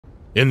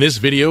In this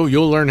video,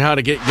 you'll learn how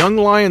to get Young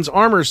Lion's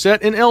armor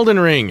set in Elden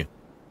Ring.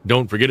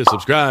 Don't forget to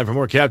subscribe for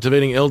more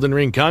captivating Elden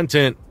Ring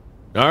content.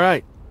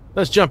 Alright,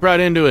 let's jump right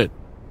into it.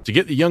 To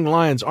get the Young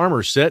Lion's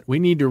armor set, we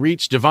need to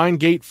reach Divine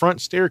Gate front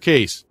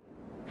staircase.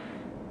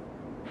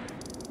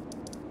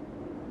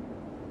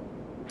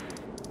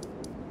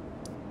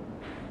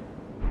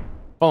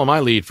 Follow my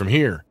lead from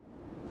here.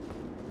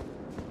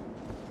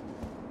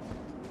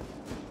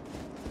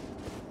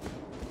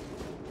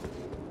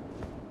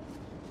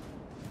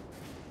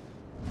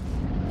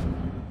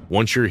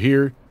 Once you're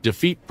here,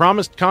 defeat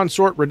promised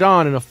consort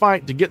Radon in a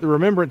fight to get the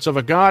remembrance of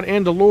a god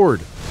and a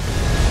lord.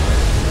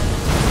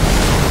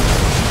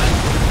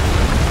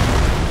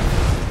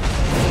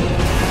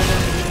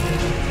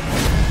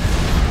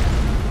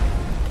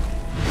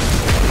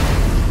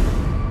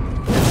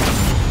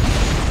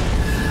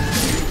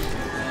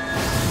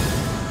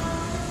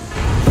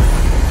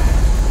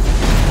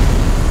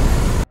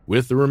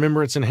 With the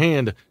remembrance in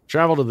hand,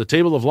 travel to the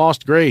Table of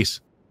Lost Grace.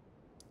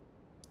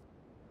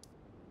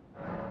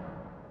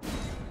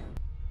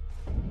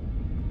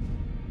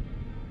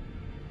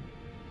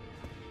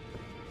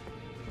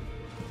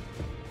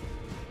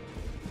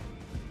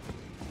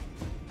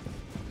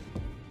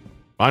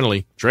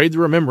 Finally, trade the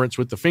remembrance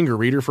with the finger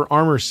reader for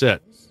armor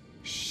set.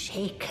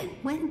 Shaken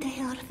when they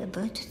are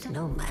about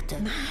no matter.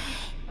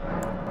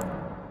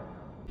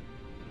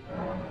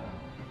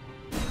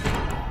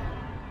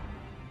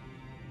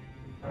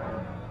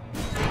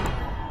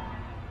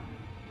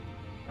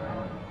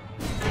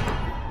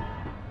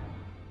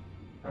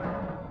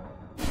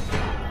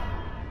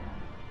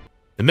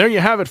 And there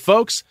you have it,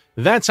 folks.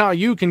 That's how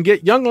you can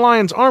get Young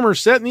Lion's armor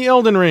set in the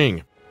Elden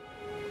Ring.